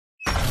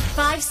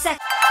5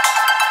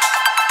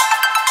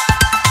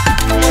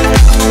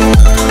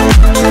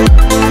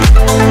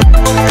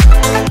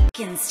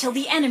 seconds till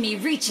the enemy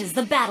reaches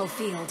the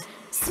battlefield.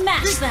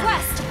 Smash them!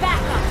 Request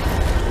backup!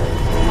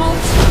 All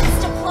troops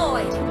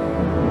deployed!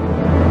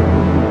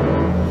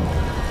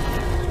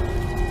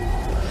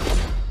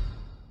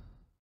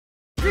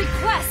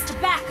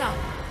 Request backup!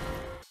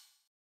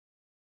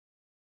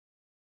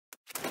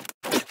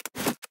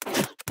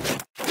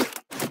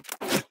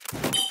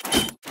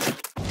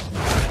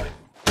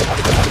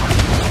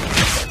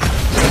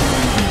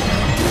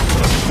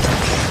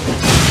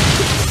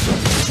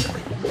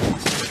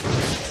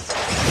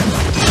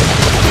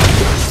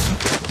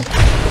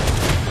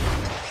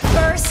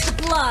 First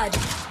blood!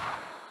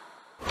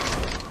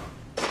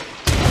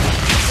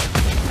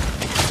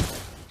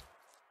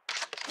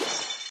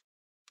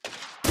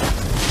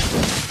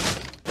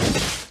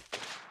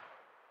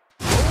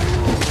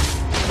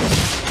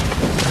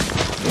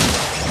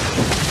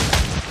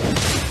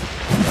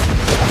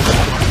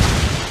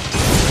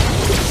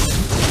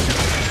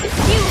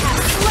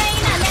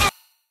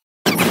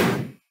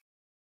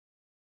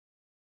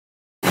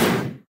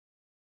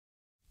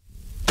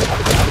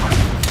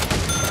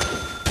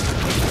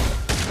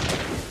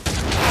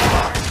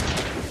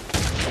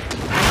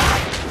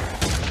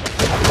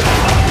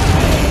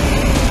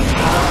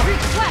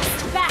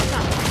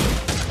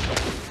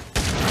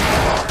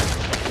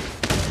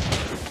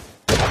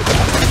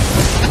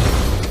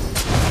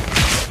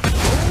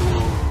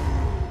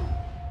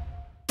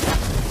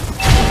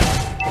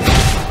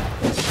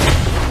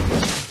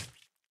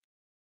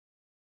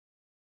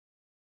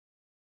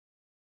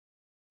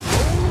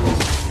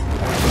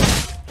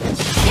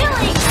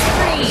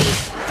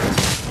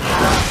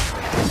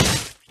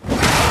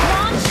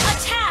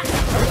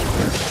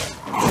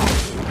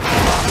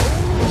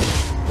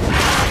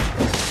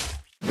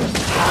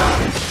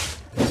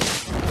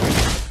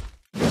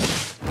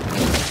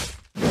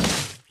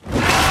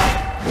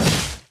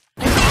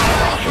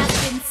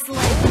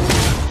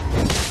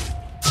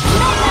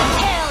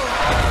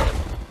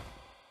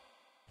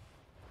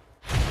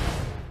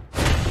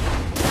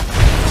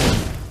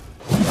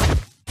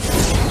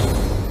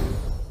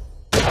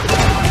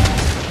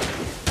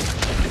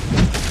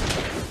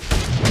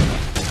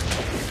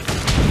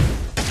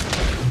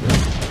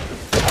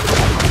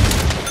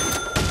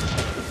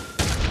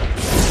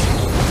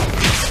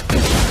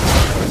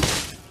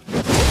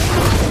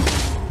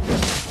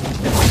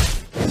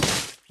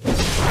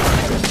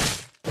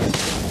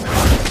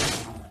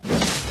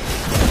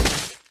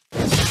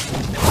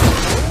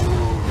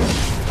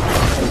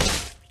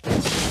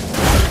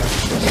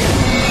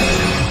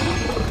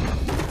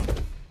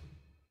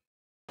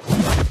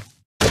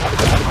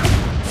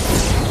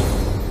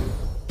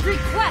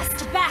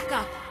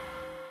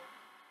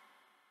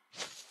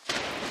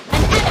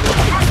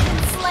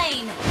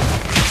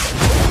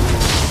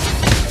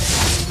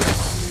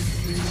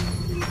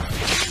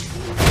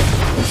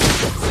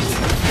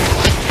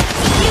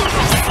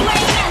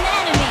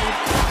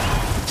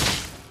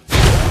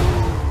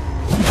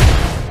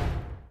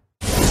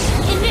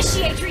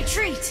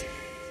 Retreat!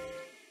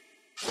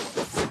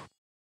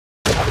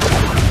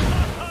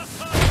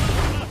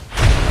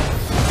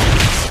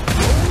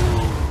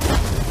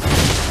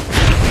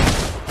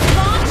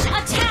 Launch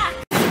attack!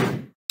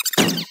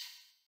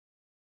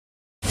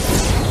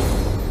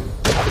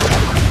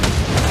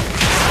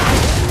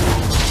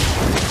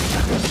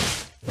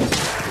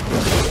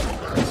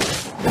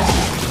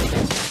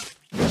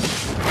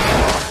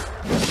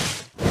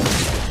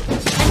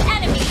 An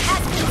enemy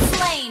has been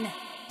slain!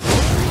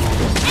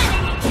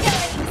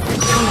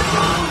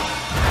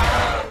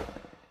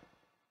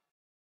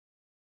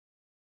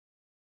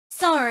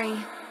 Sorry.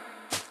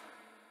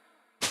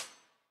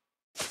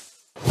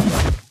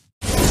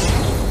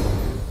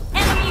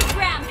 Enemy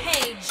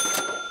rampage!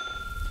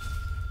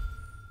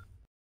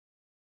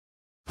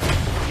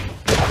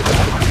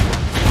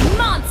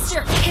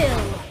 Monster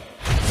kill!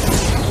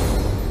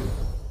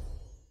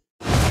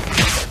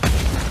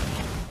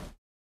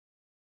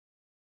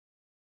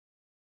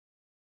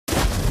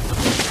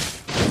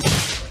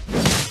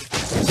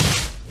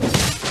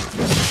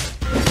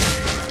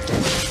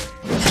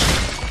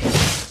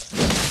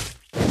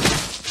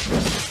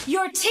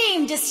 Your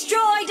team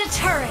destroyed a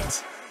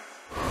turret!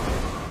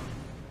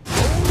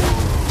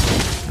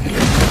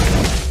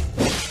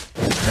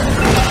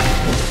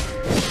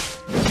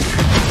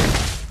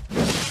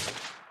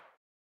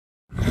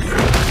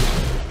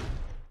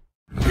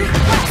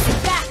 Request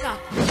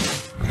backup!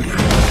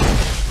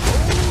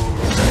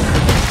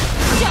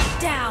 Shut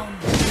down!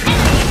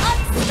 Enemy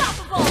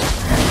unstoppable!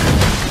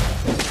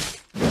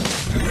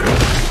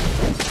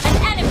 An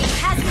enemy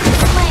has been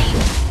slain!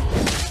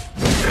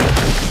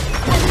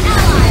 An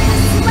ally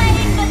has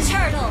slain the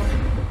turtle!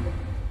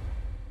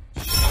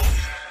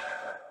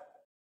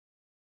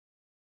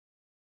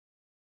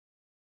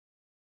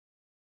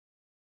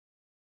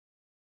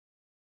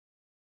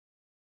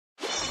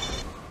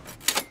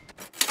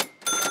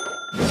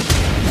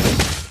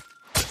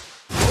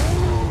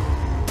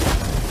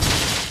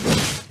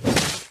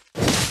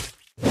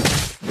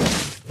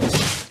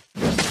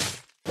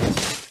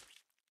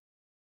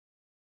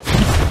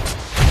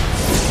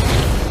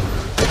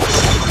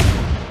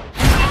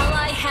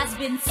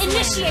 slain.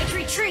 Initiate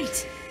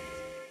retreat.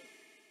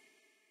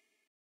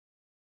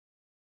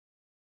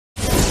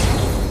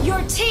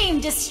 Your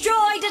team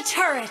destroyed a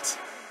turret.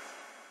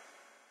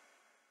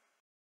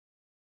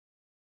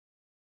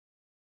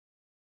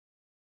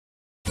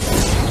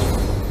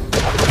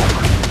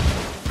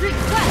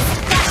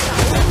 Request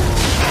backup.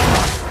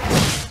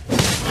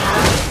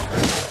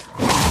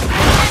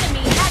 An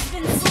enemy has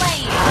been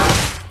slain.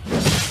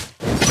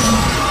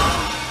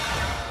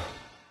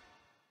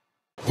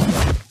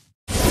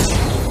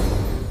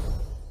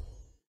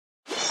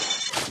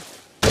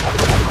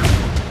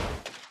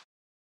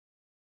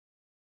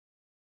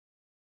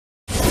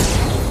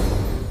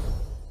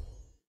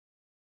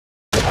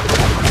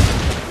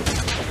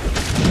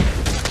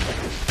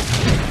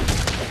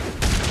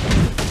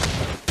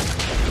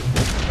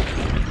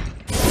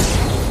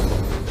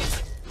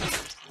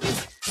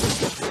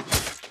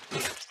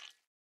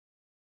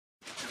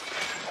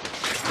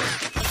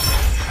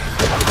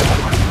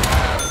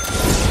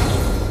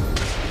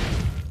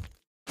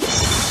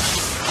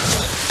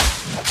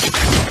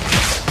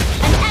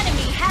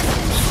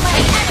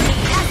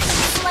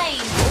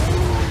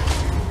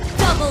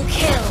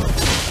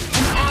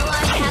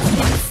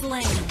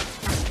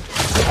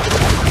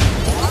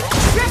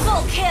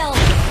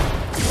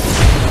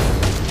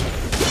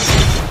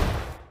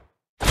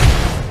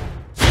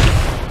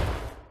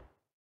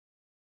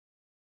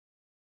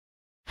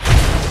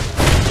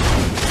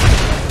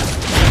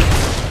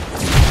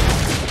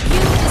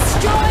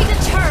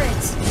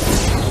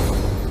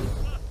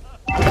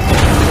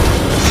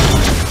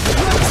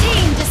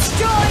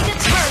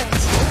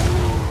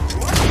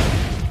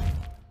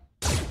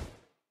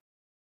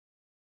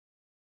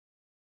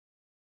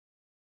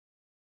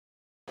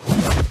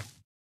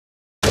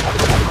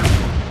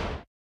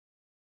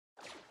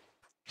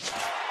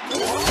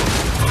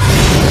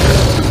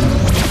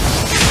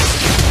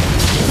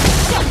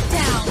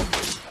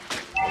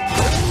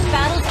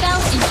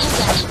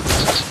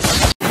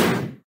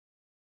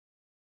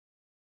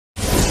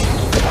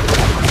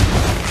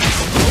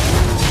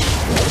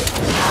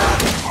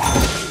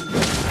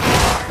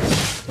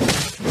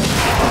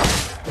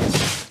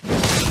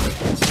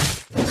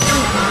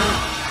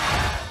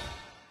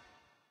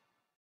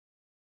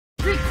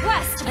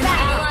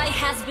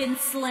 Been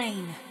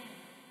slain.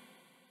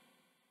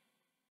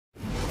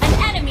 An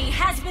enemy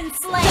has been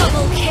slain.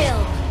 Double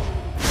kill.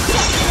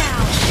 Shut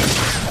down.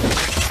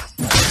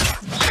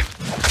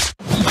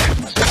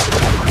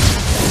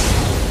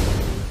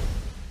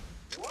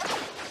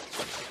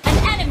 An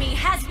enemy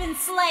has been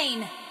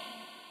slain.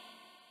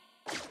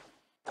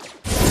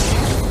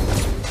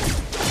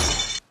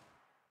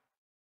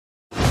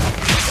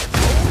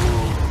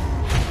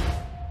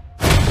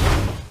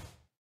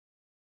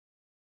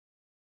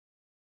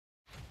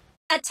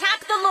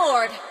 Attack the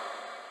Lord!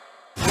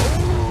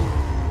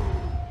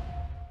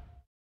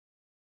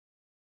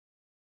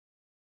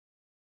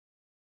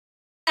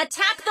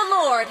 Attack the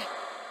Lord!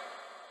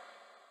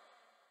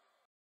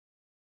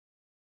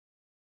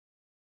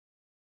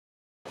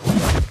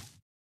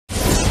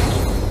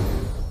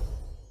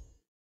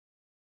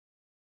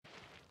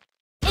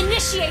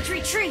 Initiate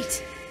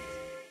retreat!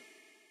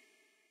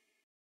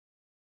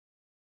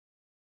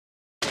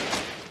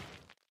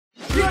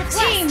 Your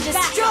team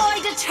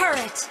destroyed a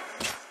turret!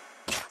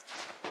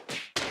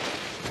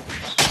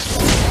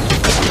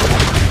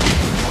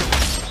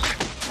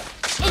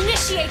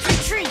 Initiate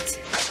retreat!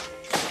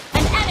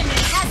 An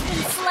enemy has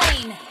been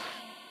slain!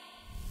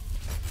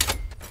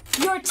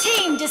 Your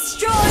team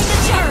destroyed the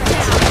turret!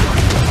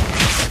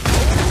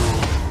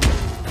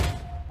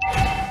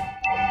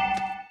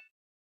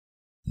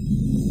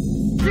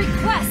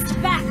 Request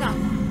backup!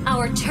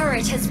 Our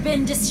turret has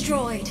been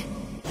destroyed.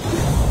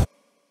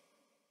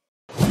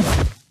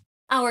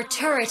 Our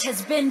turret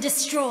has been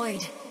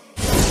destroyed.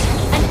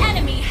 An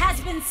enemy has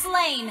been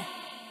slain!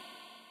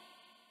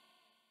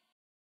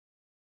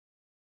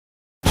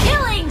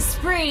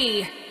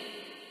 Spree!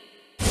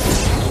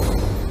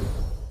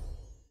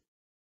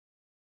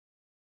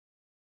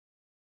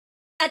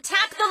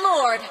 Attack the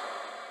Lord!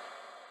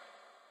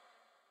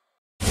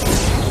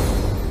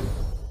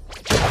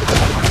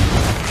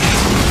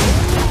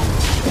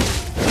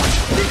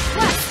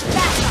 Request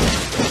backup!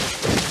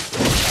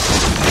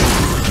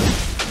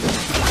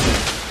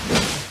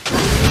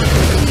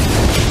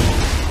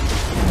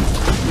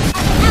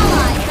 An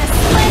ally has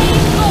slain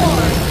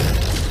Lord!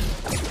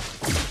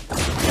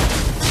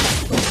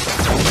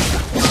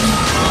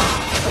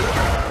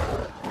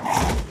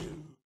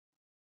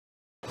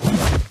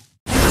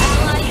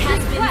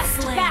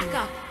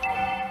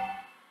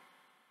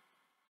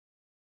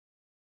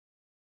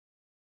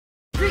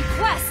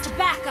 Request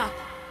backup!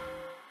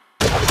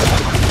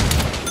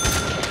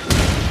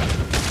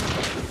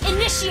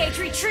 Initiate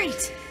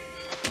retreat!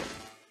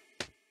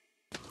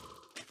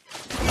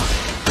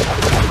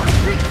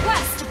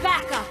 Request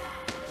backup!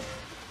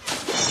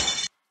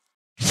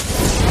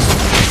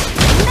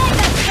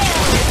 Mega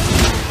kill!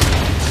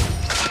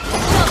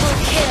 Double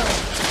kill!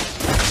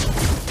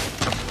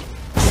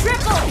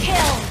 Triple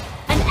kill!